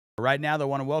Right now, they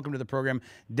want to welcome to the program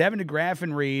Devin DeGraff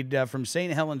and Reed from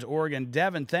St. Helens, Oregon.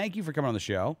 Devin, thank you for coming on the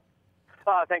show.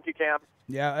 Thank you, Cam.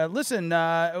 Yeah, listen,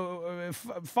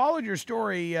 followed your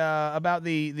story about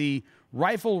the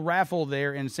rifle raffle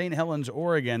there in St. Helens,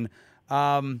 Oregon.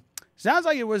 Sounds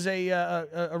like it was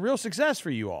a real success for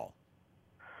you all.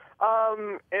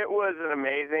 It was an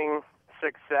amazing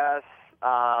success.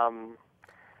 A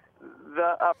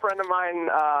friend of mine,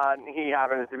 he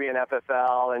happens to be an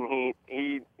FFL, and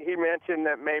he mentioned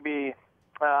that maybe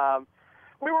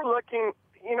we were looking.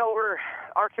 You know,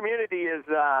 our community is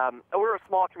we're a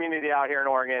small community out here in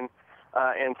Oregon,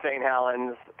 in St.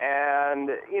 Helens, and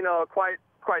you know, quite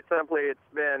simply, it's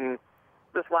been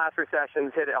this last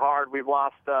recession's hit it hard. We've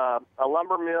lost a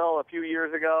lumber mill a few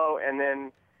years ago, and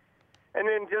then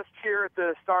just here at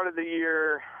the start of the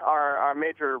year, our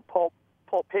major pulp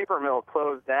paper mill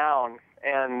closed down,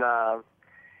 and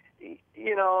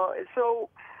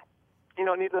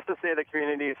needless to say, the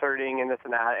community is hurting and this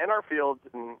and that, and our fields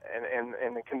and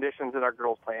the conditions that our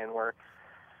girls play in were,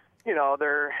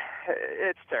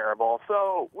 it's terrible.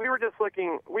 So we were just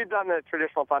looking. We've done the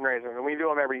traditional fundraisers, and we do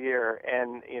them every year,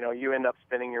 and you end up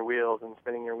spinning your wheels, and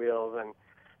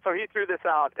so he threw this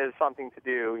out as something to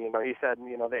do. He said,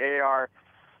 the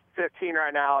AR-15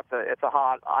 right now, it's a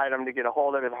hot item to get a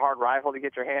hold of. It's a hard rifle to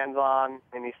get your hands on.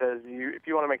 And he says, if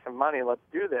you want to make some money, let's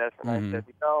do this. And I said,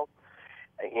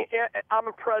 I'm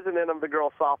a president of the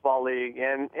girls softball league,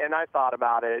 and I thought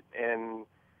about it. And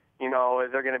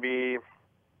is there going to be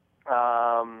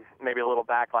maybe a little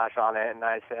backlash on it? And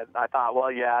I thought,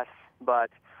 well, yes,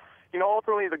 but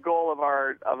ultimately the goal of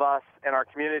us and our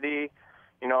community,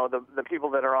 the people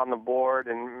that are on the board,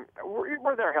 and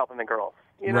we're there helping the girls.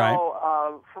 Right.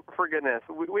 For goodness,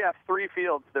 we have 3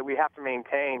 fields that we have to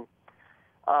maintain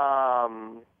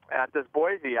at this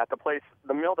Boise, at the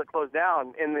mill that closed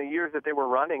down. In the years that they were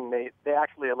running, they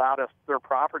actually allowed us their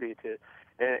property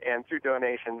and through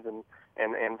donations and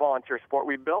volunteer support,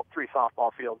 we built 3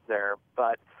 softball fields there.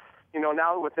 But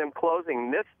now with them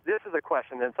closing, this is a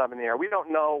question that's up in the air. We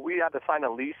don't know. We had to sign a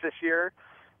lease this year.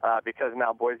 Because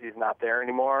now Boise's not there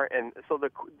anymore, and so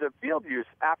the field use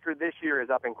after this year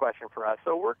is up in question for us.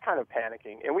 So we're kind of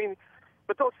panicking,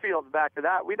 but those fields, back to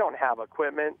that, we don't have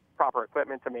proper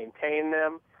equipment to maintain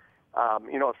them.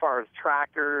 As far as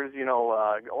tractors,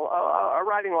 a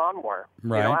riding lawnmower.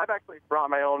 Right. I've actually brought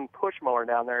my own push mower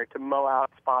down there to mow out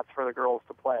spots for the girls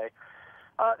to play.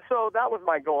 So that was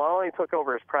my goal. I only took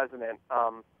over as president.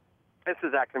 This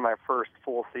is actually my first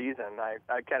full season. I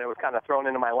was kind of thrown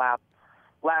into my lap.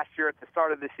 Last year at the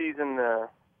start of the season, the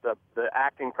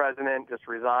acting president just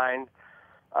resigned,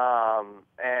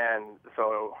 and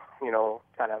so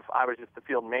I was just the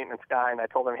field maintenance guy, and I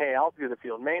told him, hey, I'll do the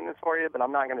field maintenance for you, but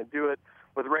I'm not going to do it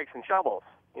with rakes and shovels.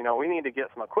 We need to get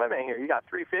some equipment here. You got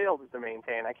 3 fields to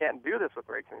maintain. I can't do this with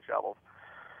rakes and shovels.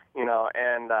 So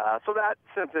that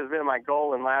since has been my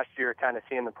goal. And last year, kind of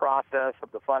seeing the process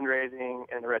of the fundraising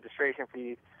and the registration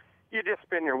fees, you just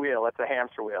spin your wheel. It's a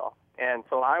hamster wheel. And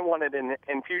so I wanted an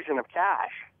infusion of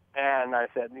cash. And I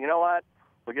said, you know what?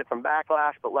 We'll get some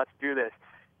backlash, but let's do this.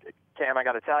 Cam, I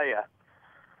got to tell you,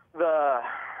 the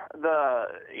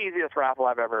easiest raffle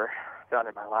I've ever done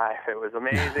in my life. It was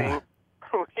amazing.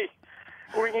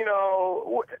 We're in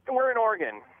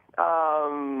Oregon.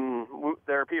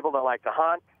 There are people that like to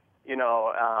hunt.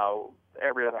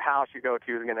 Every other house you go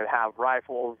to is going to have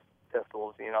rifles,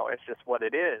 pistols. It's just what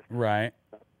it is. Right.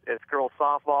 It's girls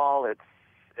softball.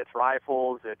 It's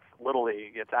rifles. It's Little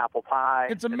League. It's apple pie.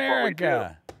 It's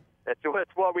America.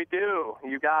 It's what we do.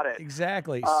 You got it.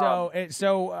 Exactly.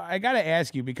 So I got to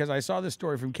ask you, because I saw this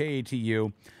story from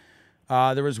KATU.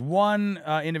 There was one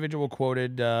individual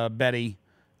quoted, Betty,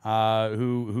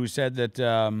 who said that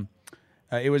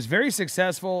it was very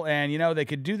successful, and they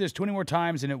could do this 20 more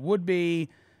times, and it would be,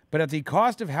 but at the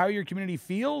cost of how your community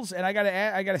feels. And I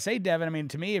gotta say, Devin, I mean,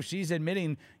 to me, if she's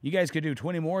admitting you guys could do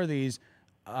 20 more of these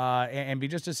and be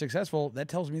just as successful, that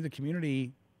tells me the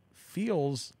community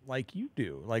feels like you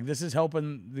do. Like this is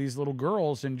helping these little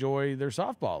girls enjoy their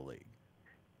softball league.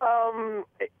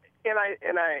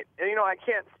 I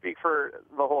can't speak for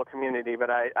the whole community, but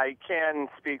I can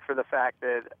speak for the fact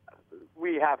that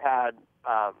we have had,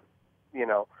 a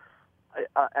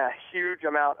huge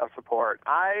amount of support.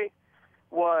 I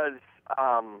was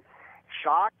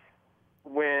shocked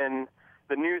when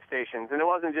the news stations, and it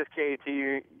wasn't just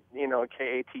KATU,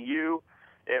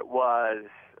 it was,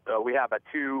 we have a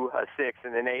 2, a 6,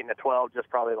 and an 8, and a 12, just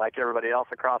probably like everybody else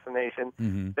across the nation.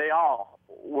 Mm-hmm. They all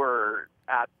were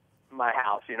at my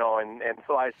house, and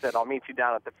so I said, I'll meet you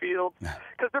down at the field.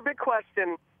 Because their big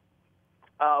question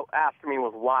asked me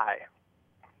was why?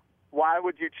 Why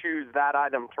would you choose that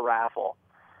item to raffle?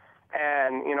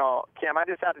 And, Cam, I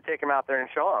just had to take him out there and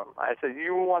show him. I said,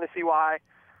 you want to see why?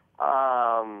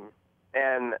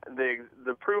 And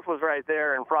the proof was right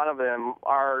there in front of him.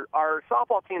 Our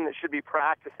softball team that should be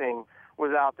practicing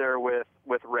was out there with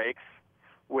rakes,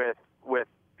 with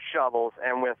shovels,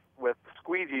 and with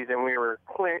squeegees, and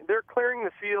they're clearing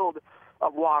the field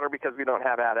of water because we don't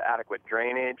have adequate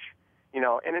drainage,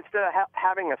 and instead of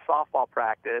having a softball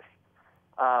practice,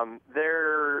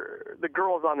 the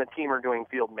girls on the team are doing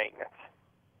field maintenance.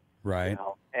 Right.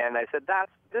 And I said,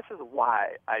 this is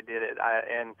why I did it.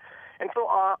 And so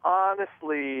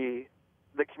honestly,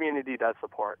 the community does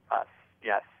support us.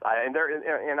 Yes. And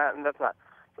that's not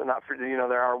for,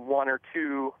 there are one or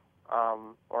two,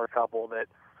 or a couple that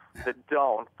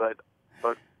don't, but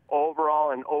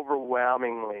overall and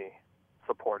overwhelmingly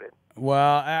supported.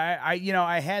 Well,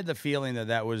 I had the feeling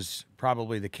that was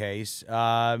probably the case.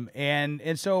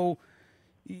 And so,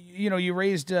 you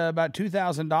raised about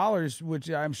 $2,000, which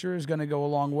I'm sure is going to go a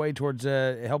long way towards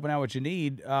helping out what you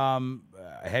need.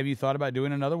 Have you thought about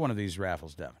doing another one of these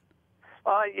raffles, Devin?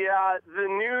 Yeah, the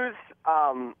news,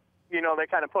 they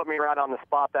kind of put me right on the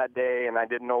spot that day, and I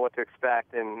didn't know what to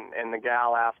expect. And the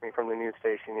gal asked me from the news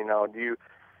station,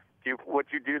 would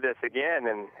you do this again?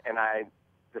 And I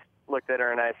just looked at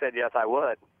her and I said, yes, I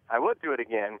would. I would do it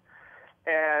again.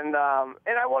 And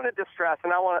I wanted to stress,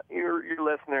 and I want your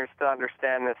listeners to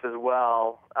understand this as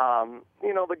well.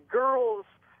 The girls,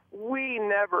 we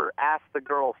never asked the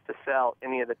girls to sell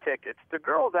any of the tickets. The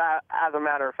girls, as a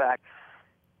matter of fact,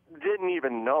 didn't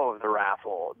even know of the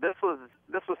raffle. This was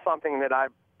something that I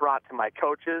brought to my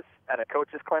coaches at a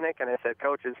coaches clinic, and I said,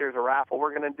 coaches, here's a raffle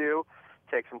we're going to do.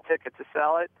 Take some tickets to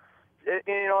sell it.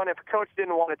 And if a coach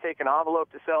didn't want to take an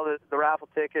envelope to sell the raffle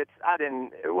tickets,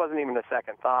 it wasn't even a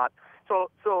second thought.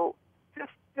 So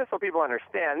just so people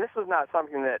understand, this was not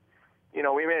something that,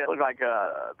 we made it look like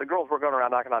the girls were going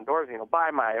around knocking on doors,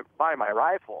 buy my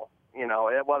rifle.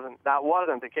 That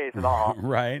wasn't the case at all.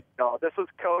 Right. This was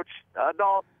coach,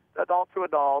 adult to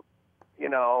adult,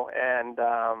 and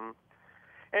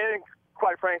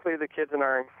quite frankly, the kids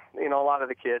a lot of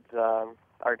the kids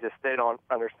are just, they don't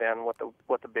understand what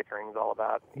the bickering is all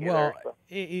about either, well,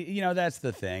 so. That's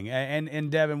the thing.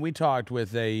 And Devin, we talked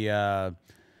with a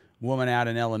woman out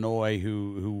in Illinois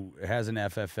who has an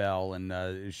FFL,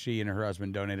 and she and her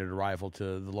husband donated a rifle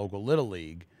to the local Little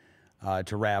League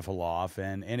to raffle off.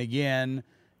 And again,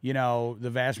 the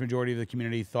vast majority of the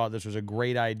community thought this was a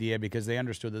great idea because they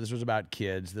understood that this was about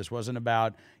kids. This wasn't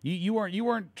about you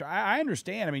weren't. I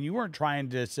understand. I mean, you weren't trying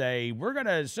to say we're going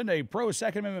to send a pro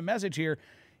Second Amendment message here.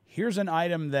 Here's an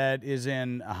item that is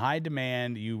in high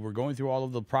demand. You were going through all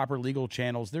of the proper legal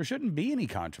channels. There shouldn't be any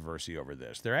controversy over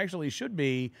this. There actually should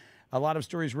be a lot of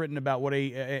stories written about what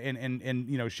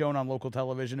shown on local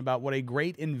television about what a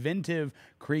great, inventive,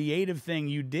 creative thing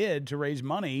you did to raise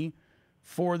money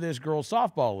for this girls'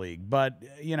 softball league. But,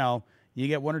 you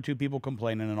get one or two people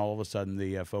complaining, and all of a sudden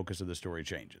the focus of the story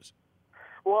changes.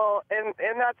 Well, and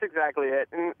that's exactly it.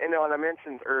 And I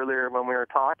mentioned earlier when we were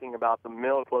talking about the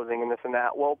mill closing and this and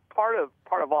that. Well, part of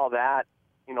all that,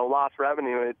 lost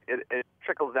revenue, it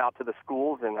trickles out to the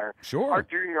schools in there. Sure. Our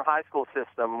junior high school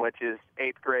system, which is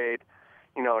 8th grade,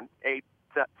 8th,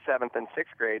 7th, and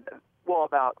 6th grade. Well,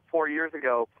 about 4 years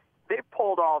ago, they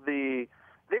pulled all the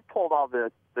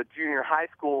junior high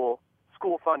school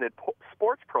school-funded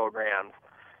sports programs.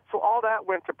 So all that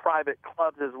went to private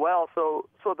clubs as well. So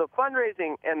the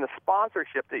fundraising and the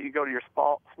sponsorship that you go to your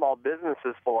small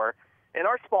businesses for, in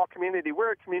our small community,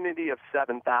 we're a community of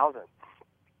 7,000.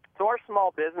 So our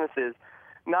small businesses,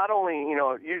 not only,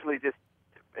 usually just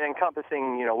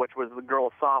encompassing, which was the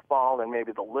girls' softball and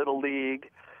maybe the little league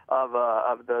of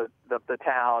the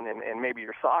town and maybe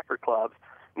your soccer clubs.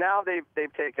 Now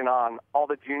they've taken on all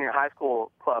the junior high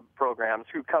school club programs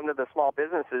who come to the small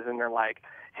businesses and they're like,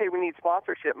 hey, we need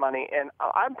sponsorship money. And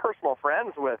I'm personal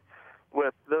friends with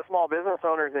the small business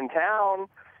owners in town.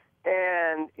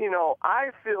 And,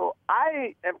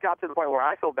 I have got to the point where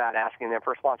I feel bad asking them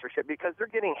for sponsorship because they're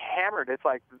getting hammered. It's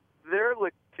like they're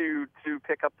looking to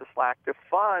pick up the slack to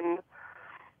fund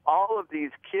all of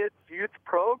these kids' youth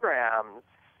programs.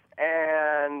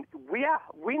 And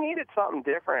we needed something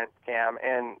different, Cam.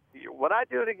 And would I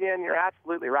do it again? You're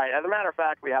absolutely right. As a matter of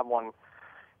fact, we have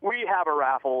a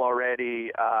raffle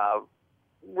already.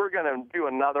 We're going to do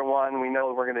another one. We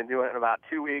know we're going to do it in about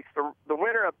 2 weeks. The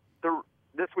winner of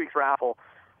this week's raffle,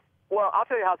 well, I'll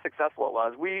tell you how successful it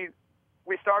was. We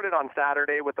started on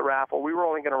Saturday with the raffle. We were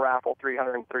only going to raffle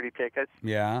 330 tickets.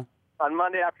 Yeah. On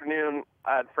Monday afternoon,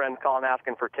 I had friends calling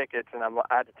asking for tickets, and I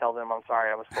had to tell them, I'm sorry,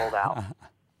 I was sold out.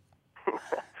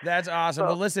 That's awesome.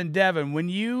 Well, listen, Devin, when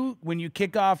you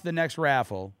kick off the next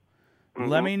raffle,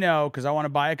 let me know because I want to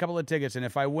buy a couple of tickets, and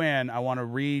if I win, I want to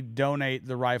redonate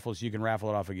the rifle so you can raffle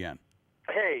it off again.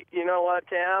 Hey, you know what,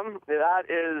 Cam? That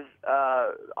is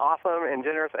awesome and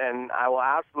generous, and I will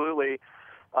absolutely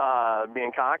be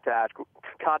in contact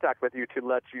with you to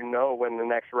let you know when the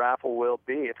next raffle will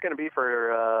be. It's going to be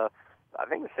for I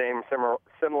think the same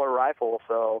similar rifle,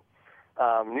 so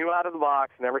new out of the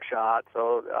box, never shot.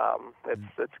 So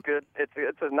it's good.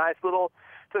 It's a nice little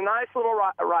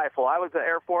rifle. I was an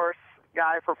Air Force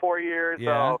guy for 4 years,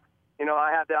 so you know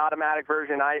I had the automatic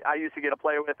version. I used to get to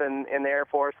play with in the Air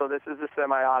Force, so this is a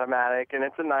semi-automatic, and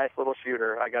it's a nice little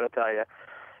shooter. I got to tell you,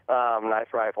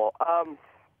 nice rifle.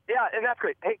 Yeah, and that's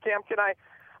great. Hey, Cam,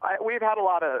 we've had a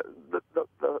lot of the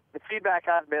feedback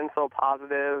has been so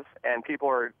positive, and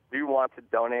people do want to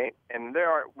donate, and they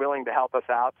are willing to help us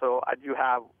out. So I do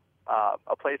have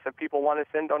a place that people want to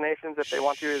send donations if they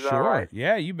want to. Is that Sure. right?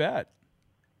 Yeah, you bet.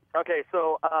 Okay,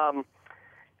 so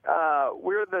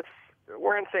we're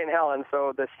in St. Helens,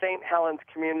 so the St. Helens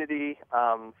Community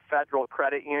Federal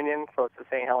Credit Union. So it's the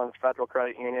St. Helens Federal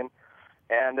Credit Union.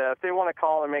 And if they want to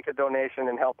call and make a donation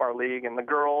and help our league and the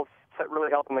girls,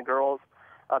 really helping the girls,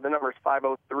 the number is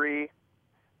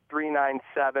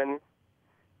 503-397-2376.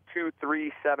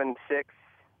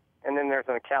 And then there's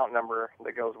an account number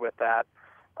that goes with that.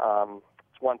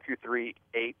 It's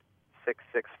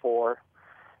 123-8664.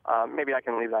 Maybe I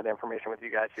can leave that information with you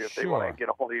guys too if they want to get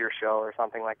a hold of your show or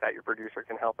something like that. Your producer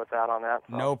can help us out on that.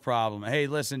 So. No problem. Hey,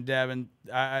 listen, Devin,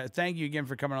 thank you again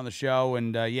for coming on the show.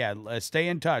 And, stay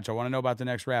in touch. I want to know about the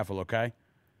next raffle, okay?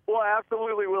 Well,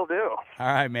 absolutely will do.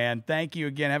 All right, man. Thank you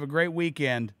again. Have a great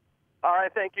weekend. All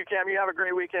right. Thank you, Cam. You have a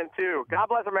great weekend, too. God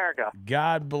bless America.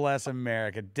 God bless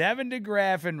America. Devin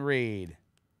DeGraff and Reed.